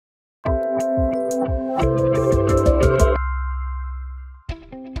Hi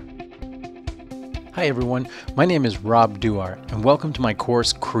everyone, my name is Rob Duart and welcome to my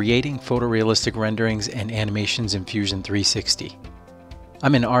course Creating Photorealistic Renderings and Animations in Fusion 360.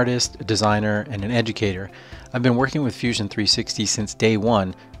 I'm an artist, a designer, and an educator. I've been working with Fusion 360 since day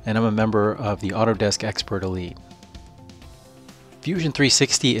one, and I'm a member of the Autodesk Expert Elite. Fusion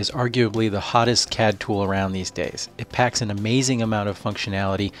 360 is arguably the hottest CAD tool around these days. It packs an amazing amount of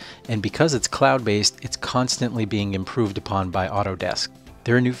functionality, and because it's cloud-based, it's constantly being improved upon by Autodesk.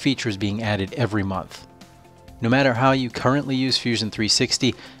 There are new features being added every month. No matter how you currently use Fusion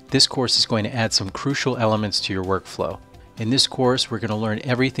 360, this course is going to add some crucial elements to your workflow. In this course, we're going to learn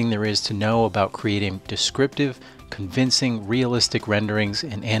everything there is to know about creating descriptive, convincing, realistic renderings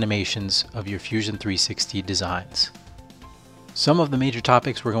and animations of your Fusion 360 designs. Some of the major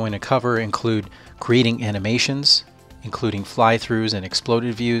topics we're going to cover include creating animations, including fly-throughs and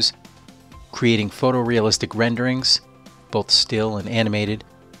exploded views, creating photorealistic renderings, both still and animated,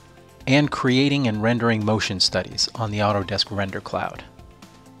 and creating and rendering motion studies on the Autodesk Render Cloud.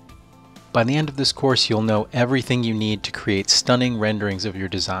 By the end of this course, you'll know everything you need to create stunning renderings of your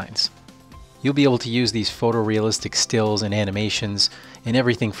designs. You'll be able to use these photorealistic stills and animations in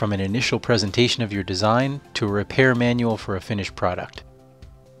everything from an initial presentation of your design to a repair manual for a finished product.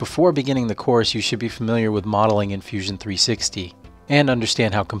 Before beginning the course, you should be familiar with modeling in Fusion 360 and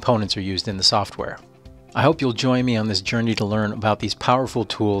understand how components are used in the software. I hope you'll join me on this journey to learn about these powerful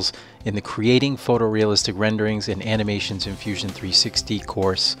tools in the Creating Photorealistic Renderings and Animations in Fusion 360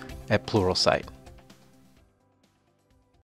 course at Pluralsight.